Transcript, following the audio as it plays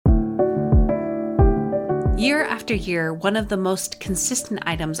Year after year, one of the most consistent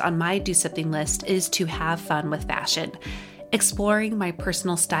items on my do something list is to have fun with fashion. Exploring my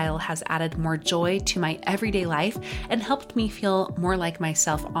personal style has added more joy to my everyday life and helped me feel more like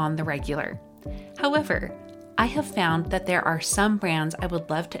myself on the regular. However, I have found that there are some brands I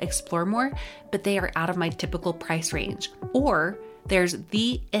would love to explore more, but they are out of my typical price range. Or there's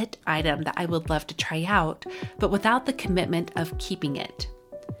the it item that I would love to try out, but without the commitment of keeping it.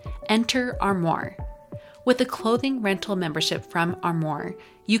 Enter Armoire. With a clothing rental membership from Armoire,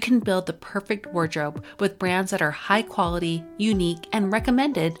 you can build the perfect wardrobe with brands that are high quality, unique, and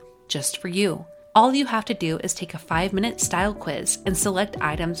recommended just for you. All you have to do is take a 5-minute style quiz and select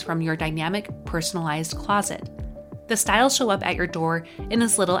items from your dynamic, personalized closet. The styles show up at your door in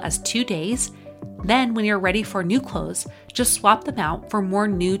as little as 2 days. Then, when you're ready for new clothes, just swap them out for more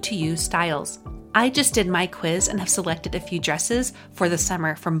new-to-you styles. I just did my quiz and have selected a few dresses for the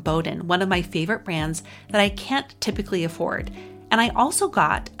summer from Boden, one of my favorite brands that I can't typically afford. And I also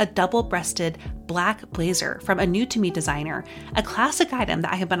got a double-breasted black blazer from a new-to-me designer, a classic item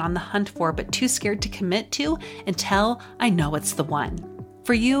that I have been on the hunt for but too scared to commit to until I know it's the one.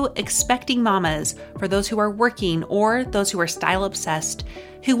 For you expecting mamas, for those who are working or those who are style-obsessed,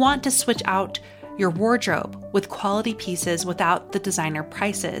 who want to switch out your wardrobe with quality pieces without the designer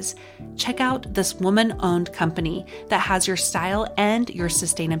prices, check out this woman-owned company that has your style and your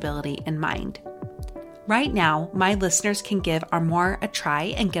sustainability in mind. Right now, my listeners can give Armoire a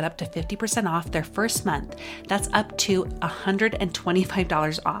try and get up to 50% off their first month. That's up to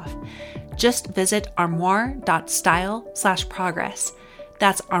 $125 off. Just visit armoire.style/progress.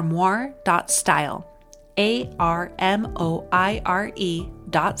 That's armoire.style.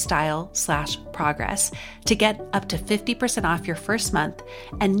 ARMOIRE.style/progress to get up to 50% off your first month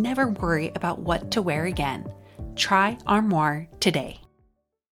and never worry about what to wear again. Try Armoire today.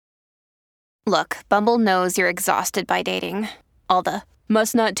 Look, Bumble knows you're exhausted by dating. All the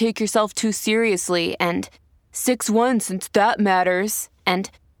must not take yourself too seriously and 6'1" since that matters.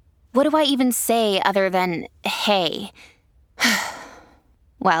 And what do I even say other than hey?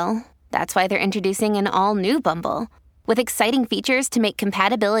 Well, that's why they're introducing an all-new Bumble with exciting features to make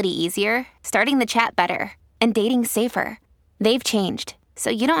compatibility easier, starting the chat better, and dating safer. They've changed, so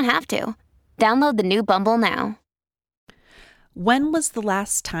you don't have to. Download the new Bumble now. When was the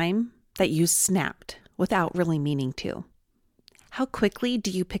last time that you snapped without really meaning to? How quickly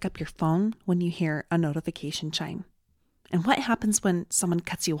do you pick up your phone when you hear a notification chime? And what happens when someone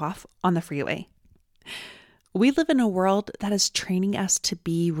cuts you off on the freeway? We live in a world that is training us to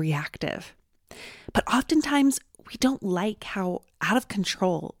be reactive. But oftentimes, we don't like how out of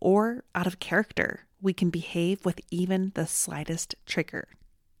control or out of character we can behave with even the slightest trigger.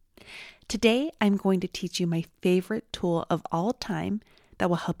 Today, I'm going to teach you my favorite tool of all time that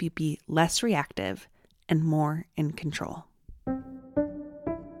will help you be less reactive and more in control.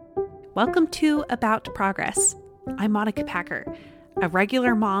 Welcome to About Progress. I'm Monica Packer, a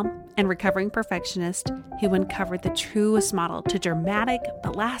regular mom and recovering perfectionist who uncovered the truest model to dramatic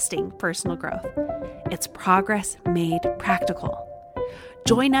but lasting personal growth. It's progress made practical.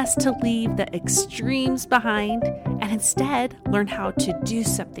 Join us to leave the extremes behind and instead learn how to do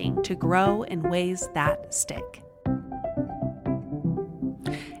something to grow in ways that stick.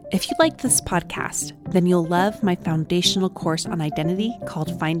 If you like this podcast, then you'll love my foundational course on identity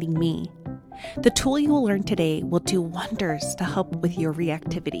called Finding Me. The tool you will learn today will do wonders to help with your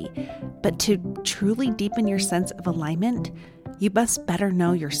reactivity, but to truly deepen your sense of alignment, you must better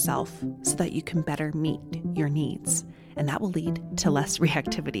know yourself so that you can better meet your needs, and that will lead to less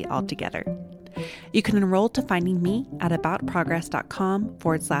reactivity altogether. You can enroll to Finding Me at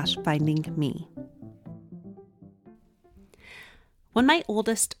aboutprogress.com/finding me. When my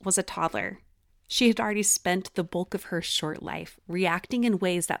oldest was a toddler, she had already spent the bulk of her short life reacting in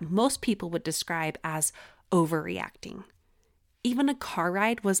ways that most people would describe as overreacting. Even a car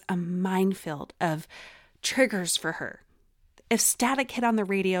ride was a minefield of triggers for her. If static hit on the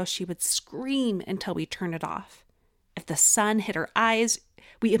radio, she would scream until we turned it off. If the sun hit her eyes,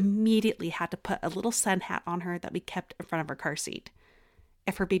 we immediately had to put a little sun hat on her that we kept in front of her car seat.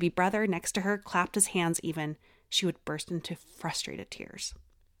 If her baby brother next to her clapped his hands even, she would burst into frustrated tears.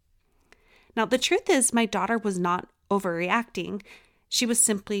 Now, the truth is, my daughter was not overreacting. She was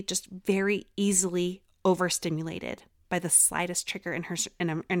simply just very easily overstimulated by the slightest trigger in her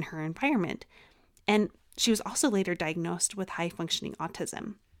environment. And she was also later diagnosed with high-functioning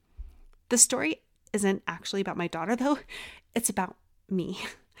autism. The story isn't actually about my daughter, though. It's about me.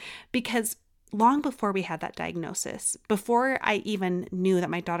 Because long before we had that diagnosis, before I even knew that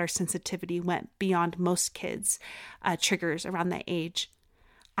my daughter's sensitivity went beyond most kids' triggers around that age,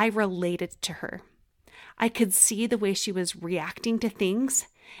 I related to her. I could see the way she was reacting to things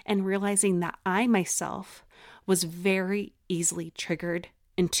and realizing that I myself was very easily triggered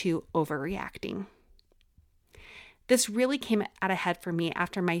into overreacting. This really came out ahead for me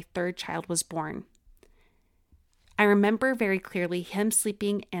after my third child was born. I remember very clearly him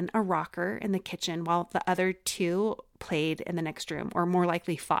sleeping in a rocker in the kitchen while the other two played in the next room, or more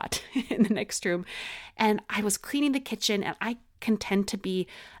likely fought in the next room. And I was cleaning the kitchen, and I can tend to be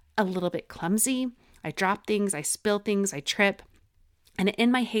a little bit clumsy. I drop things, I spill things, I trip. And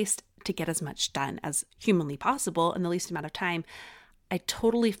in my haste to get as much done as humanly possible in the least amount of time, I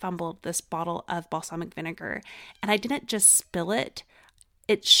totally fumbled this bottle of balsamic vinegar. And I didn't just spill it,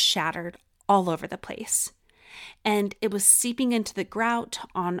 it shattered all over the place. And it was seeping into the grout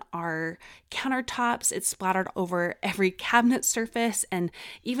on our countertops. It splattered over every cabinet surface and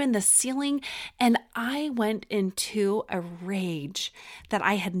even the ceiling. And I went into a rage that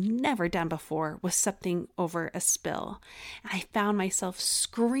I had never done before with something over a spill. And I found myself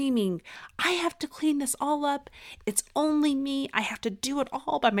screaming, I have to clean this all up. It's only me. I have to do it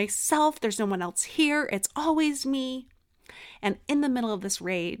all by myself. There's no one else here. It's always me. And in the middle of this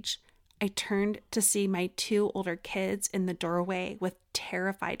rage, I turned to see my two older kids in the doorway with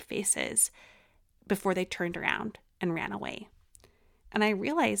terrified faces before they turned around and ran away. And I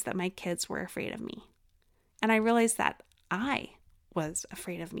realized that my kids were afraid of me. And I realized that I was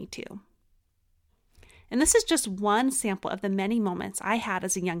afraid of me too. And this is just one sample of the many moments I had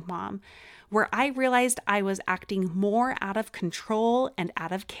as a young mom where I realized I was acting more out of control and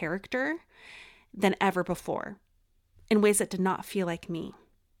out of character than ever before in ways that did not feel like me.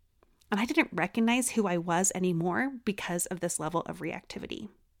 And I didn't recognize who I was anymore because of this level of reactivity.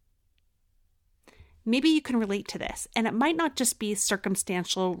 Maybe you can relate to this, and it might not just be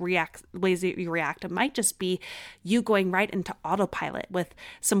circumstantial ways that you react. It might just be you going right into autopilot with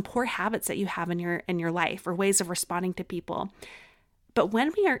some poor habits that you have in your life or ways of responding to people. But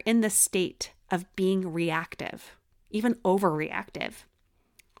when we are in this state of being reactive, even overreactive,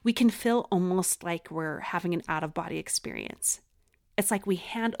 we can feel almost like we're having an out-of-body experience. It's like we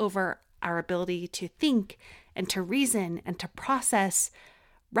hand over our ability to think and to reason and to process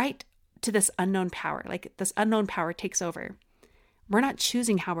right to this unknown power. Like this unknown power takes over. We're not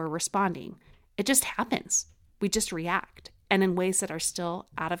choosing how we're responding. It just happens. We just react, and in ways that are still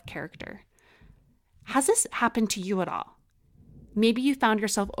out of character. Has this happened to you at all? Maybe you found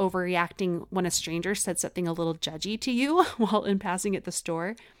yourself overreacting when a stranger said something a little judgy to you while in passing at the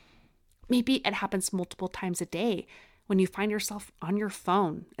store. Maybe it happens multiple times a day when you find yourself on your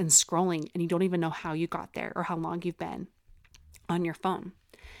phone and scrolling and you don't even know how you got there or how long you've been on your phone.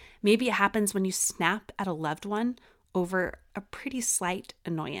 Maybe it happens when you snap at a loved one over a pretty slight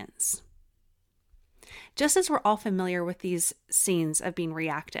annoyance. Just as we're all familiar with these scenes of being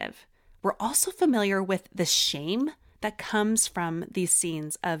reactive, we're also familiar with the shame that comes from these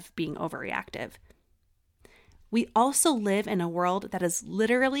scenes of being overreactive. We also live in a world that is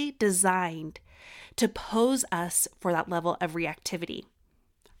literally designed to pose us for that level of reactivity.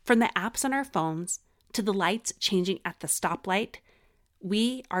 From the apps on our phones to the lights changing at the stoplight,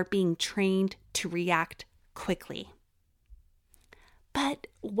 we are being trained to react quickly. But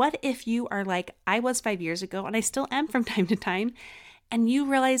what if you are like I was 5 years ago, and I still am from time to time, and you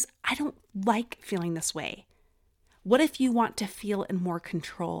realize I don't like feeling this way? What if you want to feel in more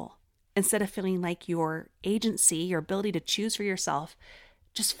control instead of feeling like your agency, your ability to choose for yourself,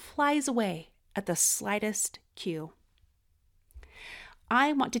 just flies away at the slightest cue?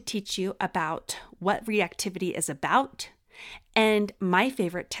 I want to teach you about what reactivity is about and my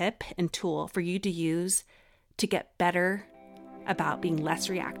favorite tip and tool for you to use to get better about being less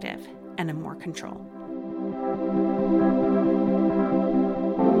reactive and in more control.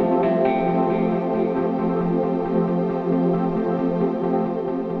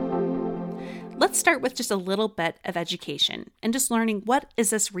 Let's start with just a little bit of education and just learning, what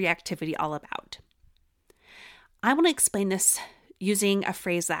is this reactivity all about? I want to explain this using a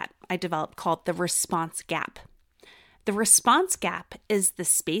phrase that I developed called the response gap. The response gap is the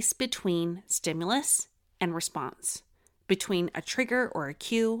space between stimulus and response, between a trigger or a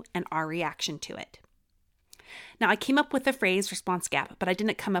cue and our reaction to it. Now, I came up with the phrase response gap, but I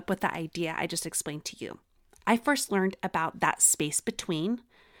didn't come up with the idea I just explained to you. I first learned about that space between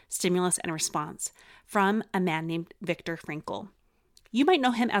stimulus and response from a man named Viktor Frankl. You might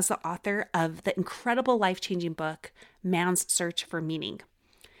know him as the author of the incredible life-changing book, Man's Search for Meaning.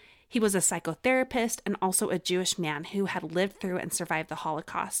 He was a psychotherapist and also a Jewish man who had lived through and survived the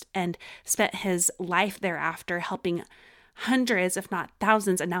Holocaust and spent his life thereafter helping hundreds, if not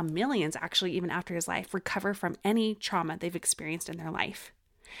thousands, and now millions actually, even after his life, recover from any trauma they've experienced in their life.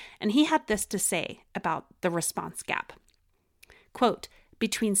 And he had this to say about the response gap. Quote,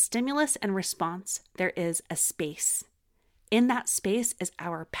 "Between stimulus and response, there is a space. In that space is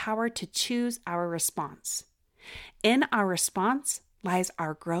our power to choose our response. In our response lies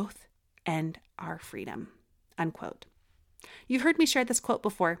our growth and our freedom." Unquote. You've heard me share this quote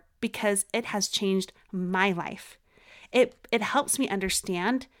before because it has changed my life. It helps me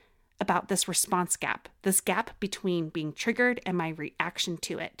understand about this response gap, this gap between being triggered and my reaction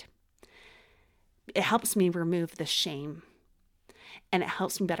to it. It helps me remove the shame, and it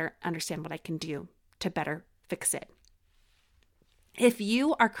helps me better understand what I can do to better fix it. If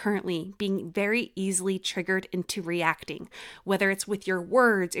you are currently being very easily triggered into reacting, whether it's with your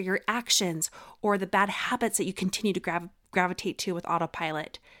words or your actions or the bad habits that you continue to gravitate to with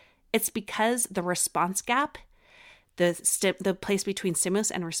autopilot, it's because the response gap, the place between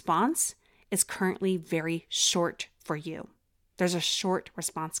stimulus and response, is currently very short for you. There's a short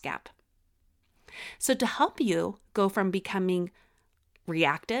response gap. So to help you go from becoming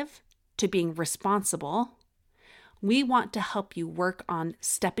reactive to being responsible, we want to help you work on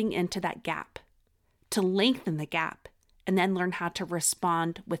stepping into that gap, to lengthen the gap, and then learn how to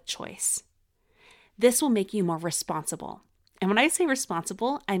respond with choice. This will make you more responsible. And when I say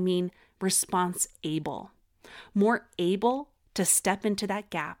responsible, I mean response-able. More able to step into that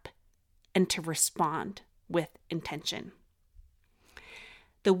gap and to respond with intention.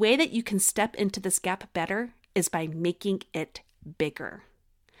 The way that you can step into this gap better is by making it bigger.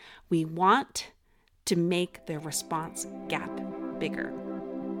 We want to make the response gap bigger.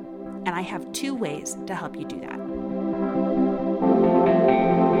 And I have 2 ways to help you do that.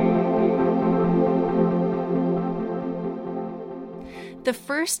 The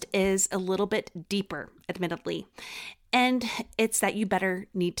first is a little bit deeper, admittedly, and it's that you better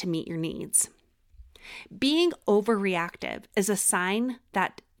need to meet your needs. Being overreactive is a sign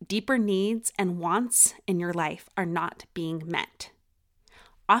that deeper needs and wants in your life are not being met.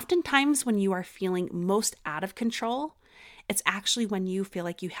 Oftentimes, when you are feeling most out of control, it's actually when you feel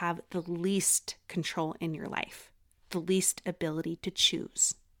like you have the least control in your life, the least ability to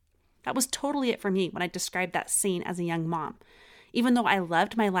choose. That was totally it for me when I described that scene as a young mom. Even though I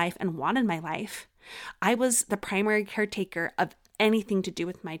loved my life and wanted my life, I was the primary caretaker of anything to do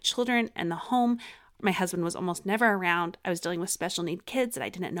with my children and the home. My husband was almost never around. I was dealing with special need kids that I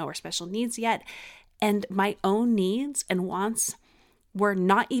didn't know were special needs yet. And my own needs and wants were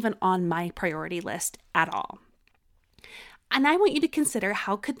not even on my priority list at all. And I want you to consider,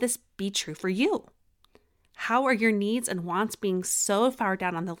 how could this be true for you? How are your needs and wants being so far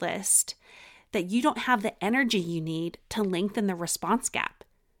down on the list that you don't have the energy you need to lengthen the response gap?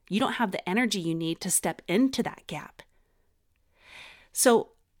 You don't have the energy you need to step into that gap.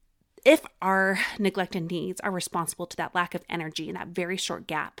 So if our neglected needs are responsible to that lack of energy and that very short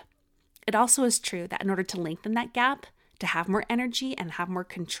gap, it also is true that in order to lengthen that gap, to have more energy and have more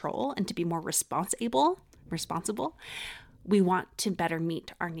control and to be more responsible, we want to better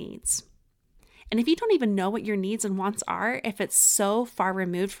meet our needs. And if you don't even know what your needs and wants are, if it's so far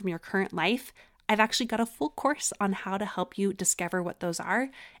removed from your current life, I've actually got a full course on how to help you discover what those are,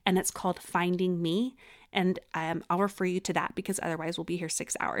 and it's called Finding Me. And I'll refer you to that because otherwise we'll be here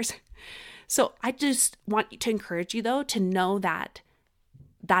 6 hours. So I just want to encourage you, though, to know that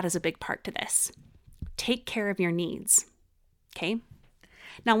that is a big part to this. Take care of your needs, okay?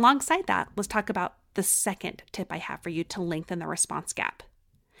 Now, alongside that, let's talk about the second tip I have for you to lengthen the response gap.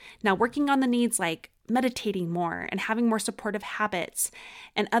 Now, working on the needs like meditating more and having more supportive habits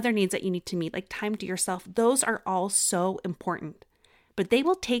and other needs that you need to meet, like time to yourself, those are all so important, but they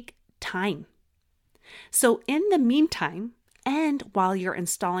will take time. So in the meantime, and while you're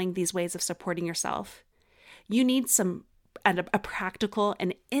installing these ways of supporting yourself, you need a practical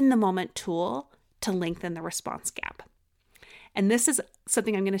and in-the-moment tool to lengthen the response gap. And this is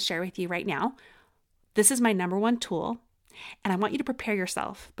something I'm going to share with you right now. This is my number one tool, and I want you to prepare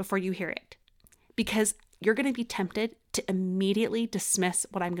yourself before you hear it, because you're going to be tempted to immediately dismiss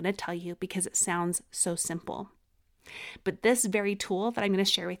what I'm going to tell you because it sounds so simple. But this very tool that I'm going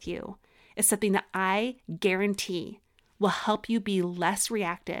to share with you is something that I guarantee will help you be less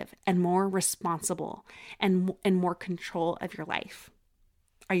reactive and more responsible and more control of your life.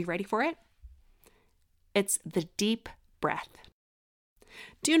 Are you ready for it? It's the deep breath.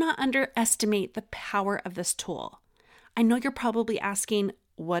 Do not underestimate the power of this tool. I know you're probably asking,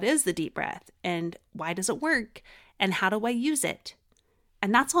 what is the deep breath and why does it work and how do I use it?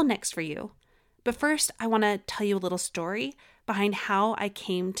 And that's all next for you. But first, I want to tell you a little story behind how I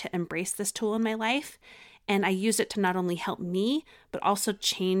came to embrace this tool in my life. And I use it to not only help me, but also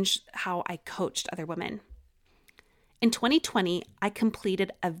change how I coached other women. In 2020, I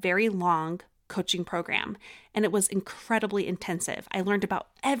completed a very long coaching program, and it was incredibly intensive. I learned about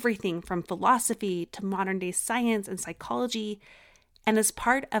everything from philosophy to modern day science and psychology. And as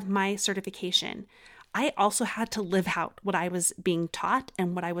part of my certification, I also had to live out what I was being taught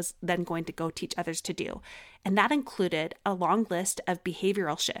and what I was then going to go teach others to do. And that included a long list of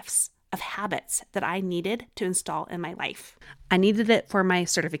behavioral shifts, of habits that I needed to install in my life. I needed it for my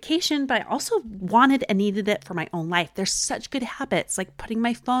certification, but I also wanted and needed it for my own life. There's such good habits like putting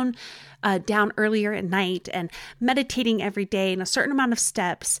my phone down earlier at night and meditating every day and a certain amount of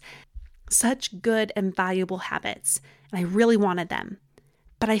steps. Such good and valuable habits. And I really wanted them.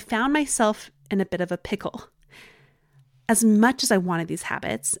 But I found myself in a bit of a pickle. As much as I wanted these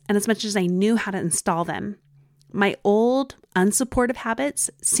habits and as much as I knew how to install them, my old unsupportive habits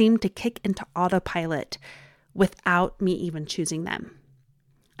seemed to kick into autopilot without me even choosing them.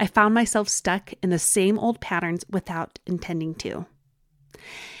 I found myself stuck in the same old patterns without intending to.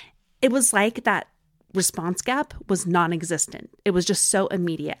 It was like that response gap was non-existent. It was just so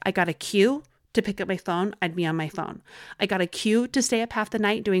immediate. I got a cue to pick up my phone, I'd be on my phone. I got a cue to stay up half the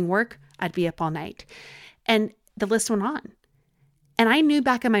night doing work, I'd be up all night. And the list went on. And I knew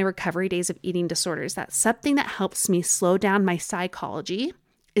back in my recovery days of eating disorders that something that helps me slow down my psychology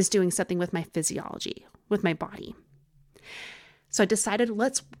is doing something with my physiology, with my body. So I decided,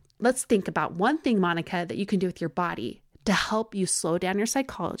 let's think about one thing, Monica, that you can do with your body to help you slow down your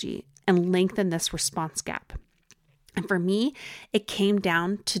psychology and lengthen this response gap. And for me, it came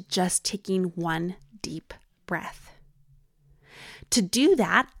down to just taking one deep breath. To do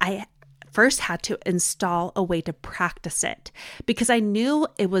that, I first had to install a way to practice it because I knew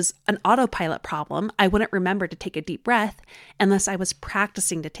it was an autopilot problem. I wouldn't remember to take a deep breath unless I was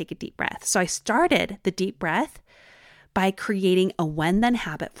practicing to take a deep breath. So I started the deep breath by creating a when-then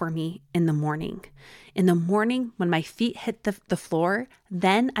habit for me in the morning. In the morning, when my feet hit the floor,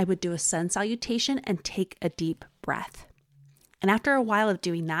 then I would do a sun salutation and take a deep breath. And after a while of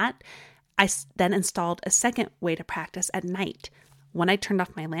doing that, I then installed a second way to practice at night. When I turned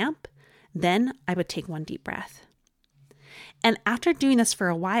off my lamp, then I would take one deep breath. And after doing this for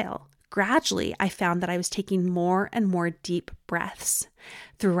a while, gradually I found that I was taking more and more deep breaths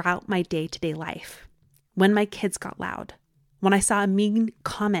throughout my day-to-day life. When my kids got loud, when I saw a mean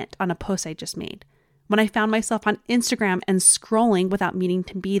comment on a post I just made, when I found myself on Instagram and scrolling without meaning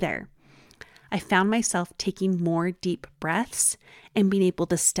to be there, I found myself taking more deep breaths and being able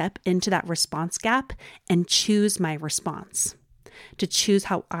to step into that response gap and choose my response, to choose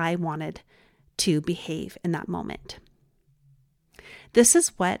how I wanted to behave in that moment. This is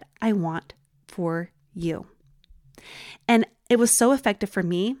what I want for you. And it was so effective for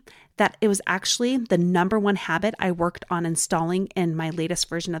me that it was actually the number one habit I worked on installing in my latest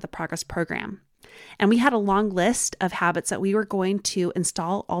version of the Progress Program. And we had a long list of habits that we were going to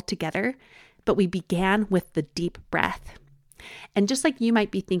install all together, but we began with the deep breath. And just like you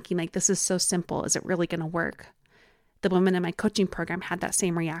might be thinking, like, this is so simple, is it really going to work? The women in my coaching program had that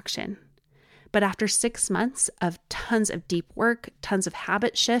same reaction. But after 6 months of tons of deep work, tons of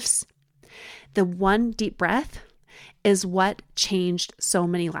habit shifts, the one deep breath is what changed so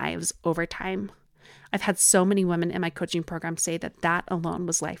many lives over time. I've had so many women in my coaching program say that that alone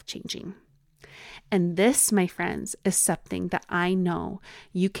was life-changing. And this, my friends, is something that I know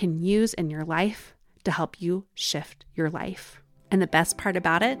you can use in your life to help you shift your life. And the best part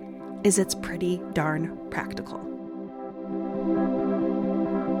about it is it's pretty darn practical.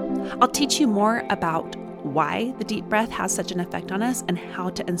 I'll teach you more about why the deep breath has such an effect on us and how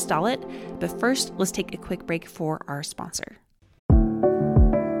to install it. But first, let's take a quick break for our sponsor.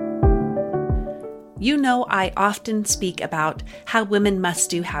 You know, I often speak about how women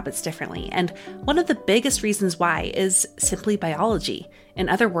must do habits differently. And one of the biggest reasons why is simply biology. In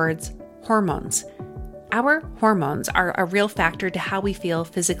other words, hormones. Our hormones are a real factor to how we feel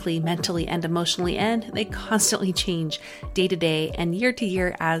physically, mentally, and emotionally, and they constantly change day to day and year to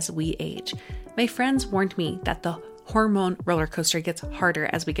year as we age. My friends warned me that the hormone roller coaster gets harder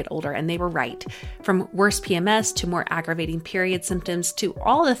as we get older, and they were right. From worse PMS to more aggravating period symptoms to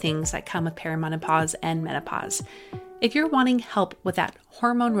all the things that come with perimenopause and menopause. If you're wanting help with that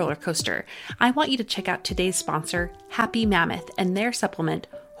hormone roller coaster, I want you to check out today's sponsor, Happy Mammoth, and their supplement,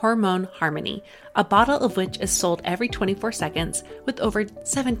 Hormone Harmony, a bottle of which is sold every 24 seconds with over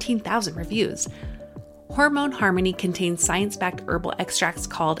 17,000 reviews. Hormone Harmony contains science-backed herbal extracts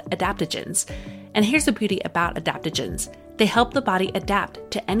called adaptogens. And here's the beauty about adaptogens. They help the body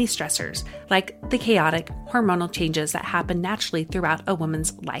adapt to any stressors, like the chaotic hormonal changes that happen naturally throughout a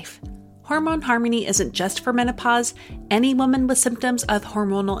woman's life. Hormone Harmony isn't just for menopause. Any woman with symptoms of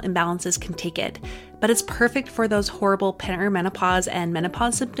hormonal imbalances can take it, but it's perfect for those horrible perimenopause and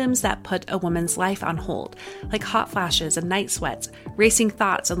menopause symptoms that put a woman's life on hold, like hot flashes and night sweats, racing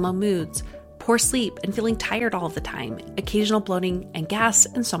thoughts and low moods, poor sleep and feeling tired all of the time, occasional bloating and gas,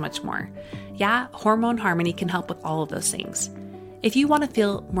 and so much more. Yeah, Hormone Harmony can help with all of those things. If you want to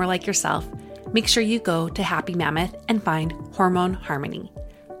feel more like yourself, make sure you go to Happy Mammoth and find Hormone Harmony.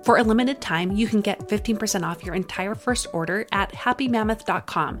 For a limited time, you can get 15% off your entire first order at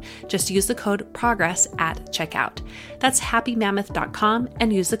happymammoth.com. Just use the code PROGRESS at checkout. That's happymammoth.com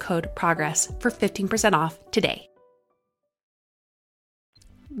and use the code PROGRESS for 15% off today.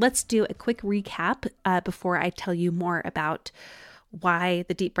 Let's do a quick recap before I tell you more about why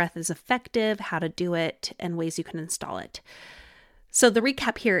the deep breath is effective, how to do it, and ways you can install it. So the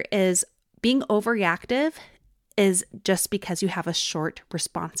recap here is being overreactive is just because you have a short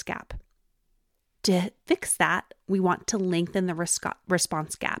response gap. To fix that, we want to lengthen the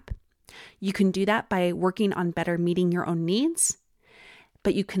response gap. You can do that by working on better meeting your own needs,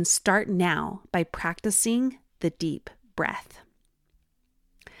 but you can start now by practicing the deep breath.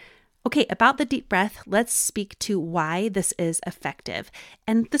 Okay, about the deep breath, let's speak to why this is effective.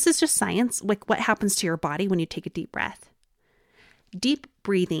 And this is just science, like what happens to your body when you take a deep breath. Deep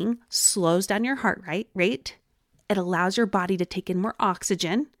breathing slows down your heart rate. It allows your body to take in more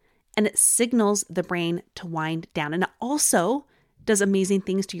oxygen, and it signals the brain to wind down. And it also does amazing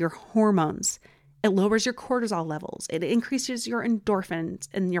things to your hormones. It lowers your cortisol levels. It increases your endorphins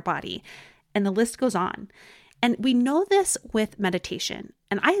in your body, and the list goes on. And we know this with meditation.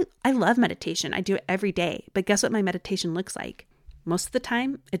 And I love meditation. I do it every day. But guess what my meditation looks like? Most of the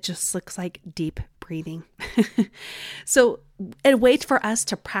time, it just looks like deep breathing. So a way for us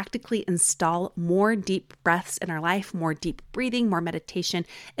to practically install more deep breaths in our life, more deep breathing, more meditation,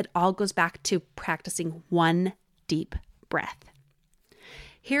 it all goes back to practicing one deep breath.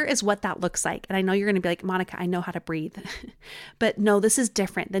 Here is what that looks like. And I know you're going to be like, Monica, I know how to breathe. But no, this is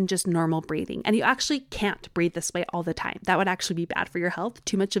different than just normal breathing. And you actually can't breathe this way all the time. That would actually be bad for your health.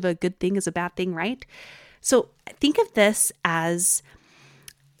 Too much of a good thing is a bad thing, right? So think of this as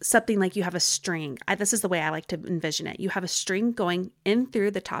something like you have a string. This is the way I like to envision it. You have a string going in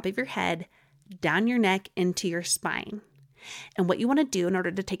through the top of your head, down your neck, into your spine. And what you want to do in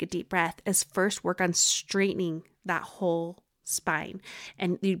order to take a deep breath is first work on straightening that whole spine.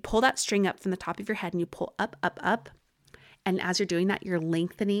 And you pull that string up from the top of your head and you pull up, up, up. And as you're doing that, you're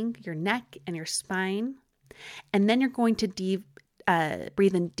lengthening your neck and your spine. And then you're going to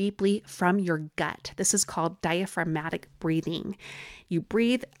breathe in deeply from your gut. This is called diaphragmatic breathing. You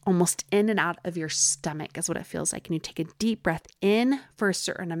breathe almost in and out of your stomach is what it feels like. And you take a deep breath in for a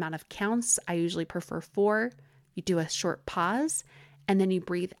certain amount of counts. I usually prefer 4. You do a short pause, and then you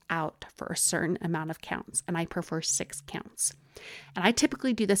breathe out for a certain amount of counts. And I prefer 6 counts. And I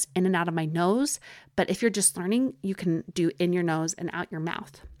typically do this in and out of my nose, but if you're just learning, you can do in your nose and out your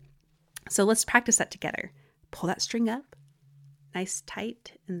mouth. So let's practice that together. Pull that string up, nice,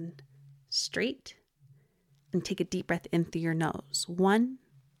 tight, and straight, and take a deep breath in through your nose. 1,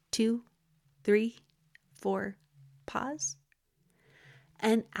 2, 3, 4, pause,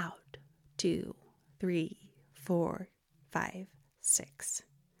 and out. 2, 3, 4, 5, 6.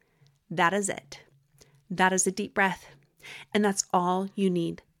 That is it. That is a deep breath. And that's all you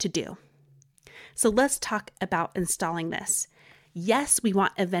need to do. So let's talk about installing this. Yes, we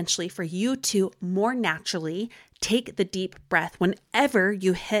want eventually for you to more naturally take the deep breath whenever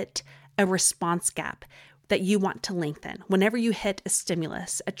you hit a response gap that you want to lengthen. Whenever you hit a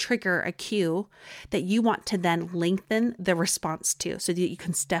stimulus, a trigger, a cue that you want to then lengthen the response to so that you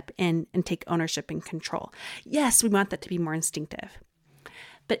can step in and take ownership and control. Yes, we want that to be more instinctive.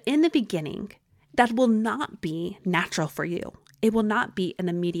 But in the beginning, that will not be natural for you. It will not be an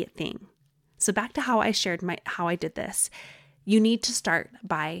immediate thing. So back to how I shared how I did this. You need to start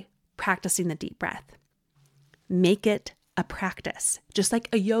by practicing the deep breath. Make it a practice, just like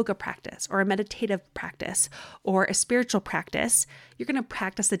a yoga practice or a meditative practice or a spiritual practice. You're going to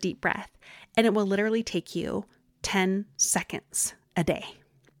practice the deep breath, and it will literally take you 10 seconds a day.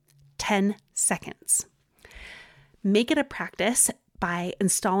 10 seconds. Make it a practice by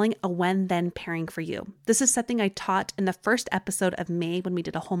installing a when-then pairing for you. This is something I taught in the first episode of May when we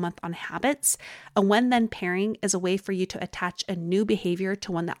did a whole month on habits. A when-then pairing is a way for you to attach a new behavior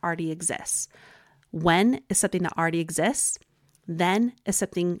to one that already exists. When is something that already exists. Then is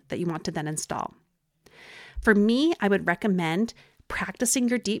something that you want to then install. For me, I would recommend practicing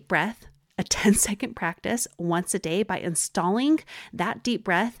your deep breath, a 10-second practice once a day by installing that deep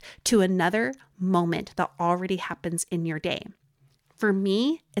breath to another moment that already happens in your day. For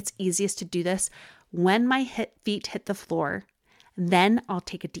me, it's easiest to do this when my feet hit the floor. Then I'll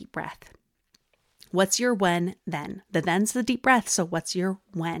take a deep breath. What's your when then? The then's the deep breath. So what's your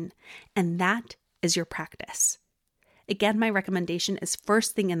when? And that is your practice. Again, my recommendation is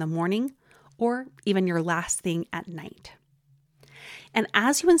first thing in the morning or even your last thing at night. And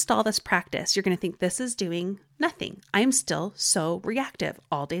as you install this practice, you're going to think this is doing nothing. I am still so reactive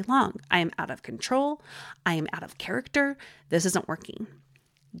all day long. I am out of control. I am out of character. This isn't working.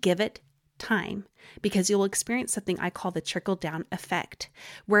 Give it time because you'll experience something I call the trickle down effect,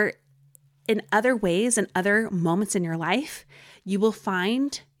 where in other ways and other moments in your life, you will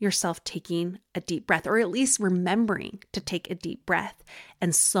find yourself taking a deep breath, or at least remembering to take a deep breath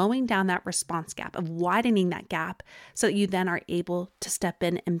and slowing down that response gap, of widening that gap so that you then are able to step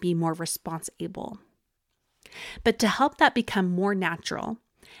in and be more response able. But to help that become more natural,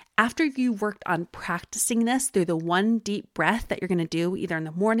 after you worked on practicing this through the one deep breath that you're going to do either in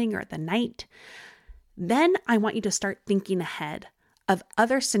the morning or at the night, then I want you to start thinking ahead of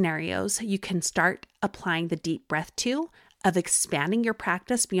other scenarios you can start applying the deep breath to, of expanding your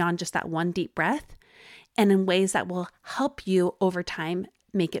practice beyond just that one deep breath, and in ways that will help you over time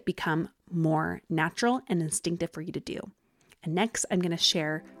make it become more natural and instinctive for you to do. And next, I'm going to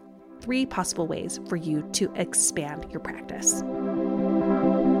share 3 possible ways for you to expand your practice.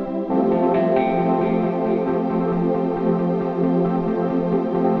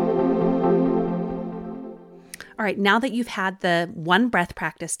 All right, now that you've had the one breath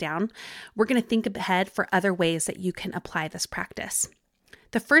practice down, we're going to think ahead for other ways that you can apply this practice.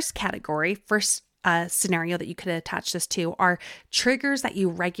 The first scenario that you could attach this to are triggers that you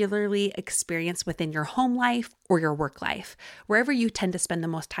regularly experience within your home life or your work life, wherever you tend to spend the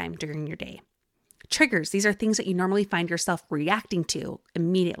most time during your day. Triggers, these are things that you normally find yourself reacting to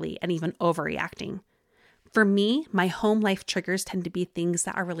immediately and even overreacting. For me, my home life triggers tend to be things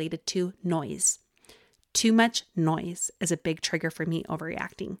that are related to noise. Too much noise is a big trigger for me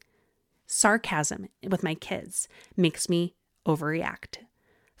overreacting. Sarcasm with my kids makes me overreact.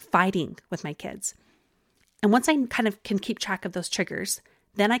 Fighting with my kids. And once I kind of can keep track of those triggers,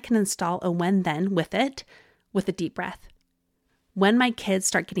 then I can install a when then with it with a deep breath. When my kids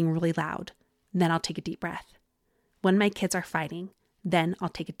start getting really loud, then I'll take a deep breath. When my kids are fighting, then I'll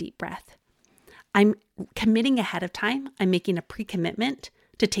take a deep breath. I'm committing ahead of time. I'm making a pre-commitment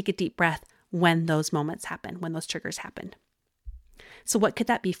to take a deep breath when those moments happen, when those triggers happen. So what could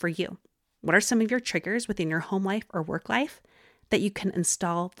that be for you? What are some of your triggers within your home life or work life that you can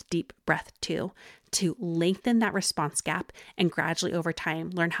install the deep breath to lengthen that response gap and gradually over time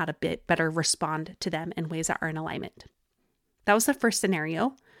learn how to better respond to them in ways that are in alignment? That was the first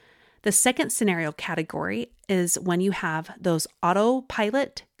scenario. The second scenario category is when you have those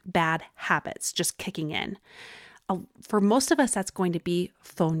autopilot bad habits just kicking in. For most of us, that's going to be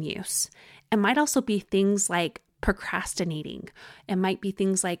phone use. It might also be things like procrastinating. It might be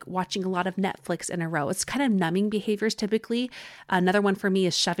things like watching a lot of Netflix in a row. It's kind of numbing behaviors typically. Another one for me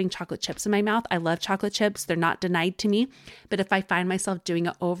is shoving chocolate chips in my mouth. I love chocolate chips. They're not denied to me. But if I find myself doing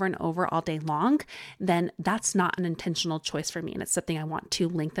it over and over all day long, then that's not an intentional choice for me. And it's something I want to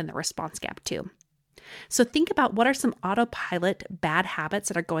lengthen the response gap to. So think about what are some autopilot bad habits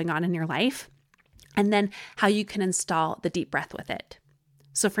that are going on in your life, and then how you can install the deep breath with it.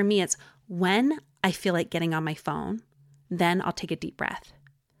 So for me, it's when I feel like getting on my phone, then I'll take a deep breath.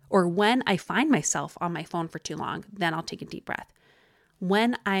 Or when I find myself on my phone for too long, then I'll take a deep breath.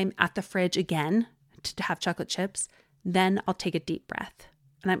 When I'm at the fridge again to have chocolate chips, then I'll take a deep breath.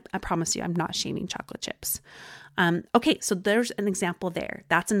 And I promise you, I'm not shaming chocolate chips. Okay, so there's an example there.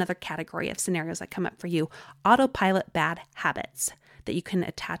 That's another category of scenarios that come up for you. Autopilot bad habits that you can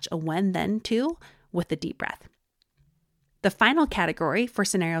attach a when then to with the deep breath. The final category for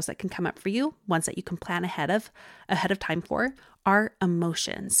scenarios that can come up for you, ones that you can plan ahead of time for, are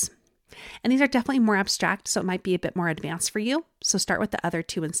emotions. And these are definitely more abstract, so it might be a bit more advanced for you. So start with the other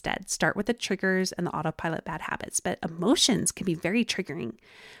two instead. Start with the triggers and the autopilot bad habits. But emotions can be very triggering.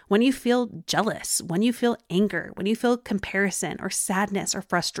 When you feel jealous, when you feel anger, when you feel comparison or sadness or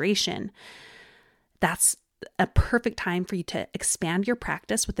frustration, that's a perfect time for you to expand your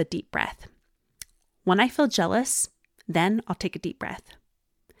practice with a deep breath. When I feel jealous, then I'll take a deep breath.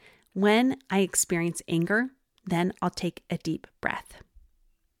 When I experience anger, then I'll take a deep breath.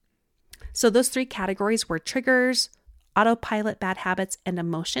 So those 3 categories were triggers, autopilot bad habits, and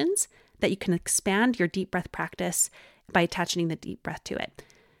emotions that you can expand your deep breath practice by attaching the deep breath to it.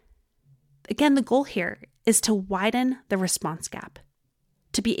 Again, the goal here is to widen the response gap,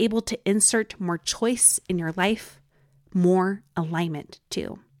 to be able to insert more choice in your life, more alignment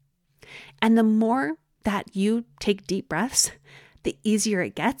too. And the more that you take deep breaths, the easier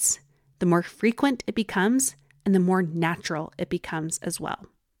it gets, the more frequent it becomes, and the more natural it becomes as well.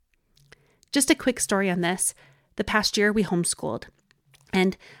 Just a quick story on this. The past year we homeschooled,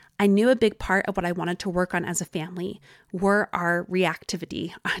 and I knew a big part of what I wanted to work on as a family were our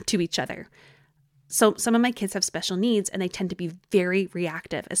reactivity to each other. So some of my kids have special needs and they tend to be very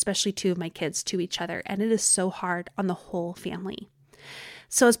reactive, especially two of my kids to each other. And it is so hard on the whole family.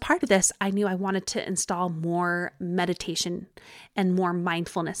 So as part of this, I knew I wanted to install more meditation and more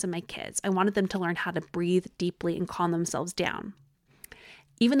mindfulness in my kids. I wanted them to learn how to breathe deeply and calm themselves down.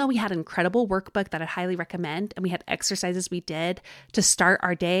 Even though we had an incredible workbook that I highly recommend, and we had exercises we did to start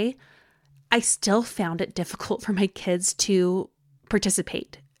our day, I still found it difficult for my kids to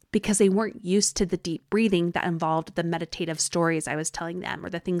participate because they weren't used to the deep breathing that involved the meditative stories I was telling them or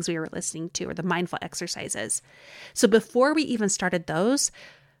the things we were listening to or the mindful exercises. So before we even started those,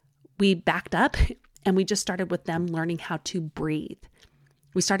 we backed up and we just started with them learning how to breathe.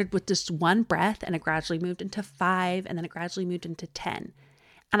 We started with just one breath and it gradually moved into 5 and then it gradually moved into 10.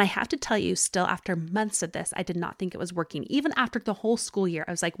 And I have to tell you, still after months of this, I did not think it was working. Even after the whole school year,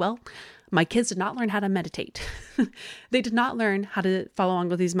 I was like, well, my kids did not learn how to meditate. They did not learn how to follow along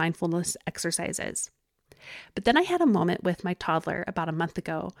with these mindfulness exercises. But then I had a moment with my toddler about a month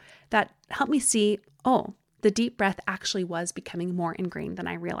ago that helped me see, the deep breath actually was becoming more ingrained than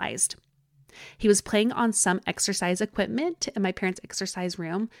I realized. He was playing on some exercise equipment in my parents' exercise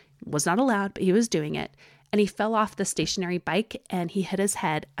room. It was not allowed, but he was doing it. And he fell off the stationary bike and he hit his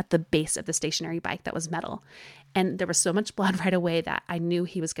head at the base of the stationary bike that was metal. And there was so much blood right away that I knew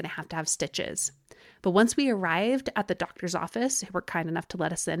he was going to have stitches. But once we arrived at the doctor's office, who were kind enough to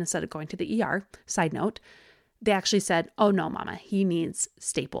let us in instead of going to the ER, side note, they actually said, oh no, mama, he needs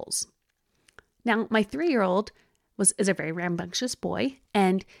staples. Now, my 3-year-old is a very rambunctious boy,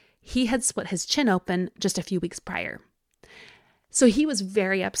 and he had split his chin open just a few weeks prior. So he was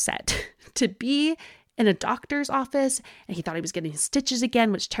very upset to be in a doctor's office, and he thought he was getting stitches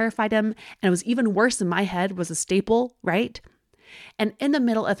again, which terrified him. And it was even worse in my head was a staple, right? And in the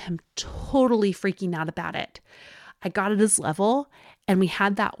middle of him totally freaking out about it, I got at his level and we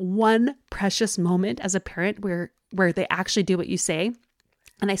had that one precious moment as a parent where they actually do what you say.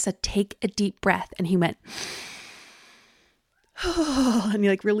 And I said, take a deep breath. And he went, and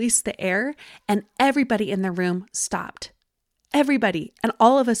he released the air and everybody in the room stopped. Everybody. And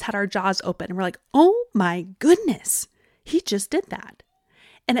all of us had our jaws open and we're like, oh my goodness, he just did that.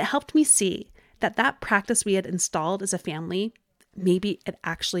 And it helped me see that practice we had installed as a family, maybe it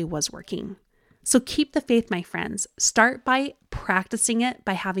actually was working. So keep the faith, my friends. Start by practicing it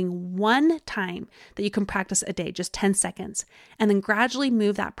by having one time that you can practice a day, just 10 seconds, and then gradually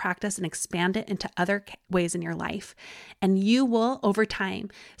move that practice and expand it into other ways in your life. And you will, over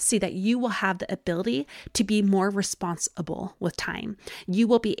time, see that you will have the ability to be more responsible with time. You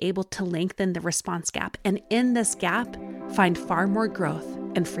will be able to lengthen the response gap. And in this gap, find far more growth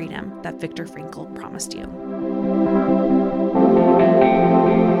and freedom that Viktor Frankl promised you.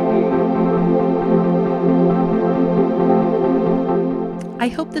 I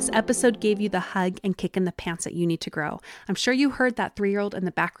hope this episode gave you the hug and kick in the pants that you need to grow. I'm sure you heard that 3-year-old in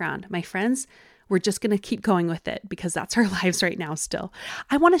the background. My friends, we're just going to keep going with it because that's our lives right now still.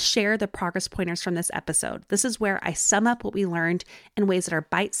 I want to share the progress pointers from this episode. This is where I sum up what we learned in ways that are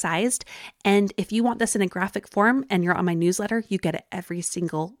bite-sized. And if you want this in a graphic form and you're on my newsletter, you get it every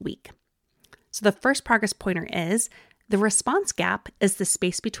single week. So the first progress pointer is the response gap is the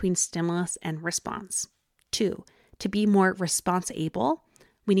space between stimulus and response. 2, to be more response-able,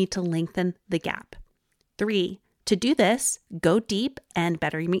 we need to lengthen the gap. 3, to do this, go deep and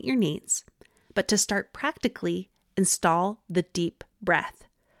better meet your needs. But to start practically, install the deep breath.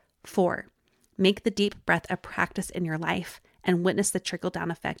 4, make the deep breath a practice in your life and witness the trickle-down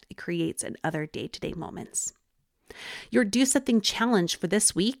effect it creates in other day-to-day moments. Your Do Something challenge for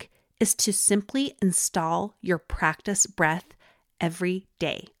this week is to simply install your practice breath every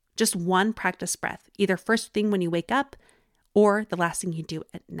day. Just one practice breath, either first thing when you wake up or the last thing you do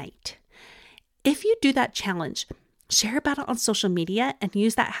at night. If you do that challenge, share about it on social media and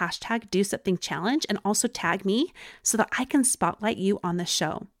use that hashtag #DoSomethingChallenge and also tag me so that I can spotlight you on the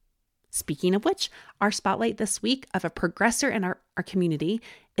show. Speaking of which, our spotlight this week of a progressor in our community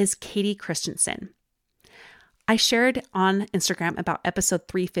is Katie Christensen. I shared on Instagram about episode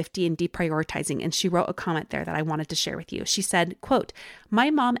 350 and deprioritizing, and she wrote a comment there that I wanted to share with you. She said, quote, "My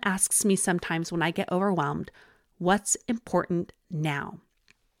mom asks me sometimes when I get overwhelmed, what's important now?"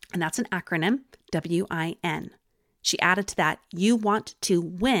 And that's an acronym, WIN. She added to that, you want to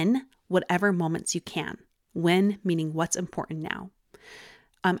win whatever moments you can. Win meaning what's important now.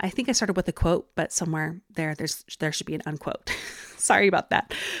 I think I started with a quote, but somewhere there should be an unquote. Sorry about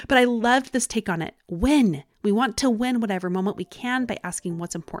that. But I loved this take on it. Win. We want to win whatever moment we can by asking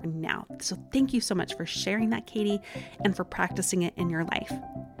what's important now. So thank you so much for sharing that, Katie, and for practicing it in your life.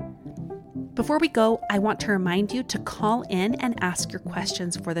 Before we go, I want to remind you to call in and ask your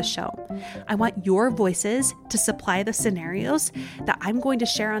questions for the show. I want your voices to supply the scenarios that I'm going to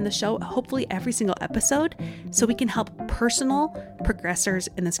share on the show, hopefully every single episode, so we can help personal progressors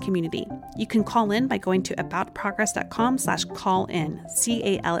in this community. You can call in by going to aboutprogress.com/call-in,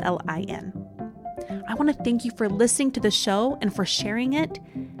 CALLIN. I want to thank you for listening to the show and for sharing it.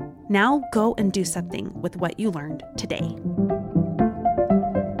 Now go and do something with what you learned today.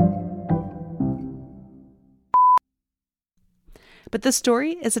 But the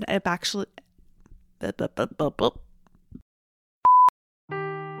story isn't actually...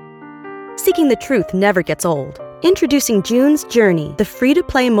 Seeking the truth never gets old. Introducing June's Journey, the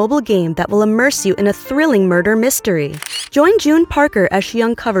free-to-play mobile game that will immerse you in a thrilling murder mystery. Join June Parker as she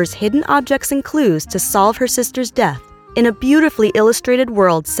uncovers hidden objects and clues to solve her sister's death in a beautifully illustrated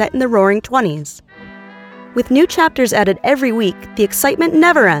world set in the Roaring '20s. With new chapters added every week, the excitement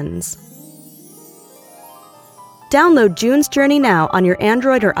never ends. Download June's Journey now on your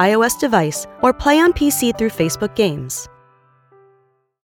Android or iOS device, or play on PC through Facebook Games.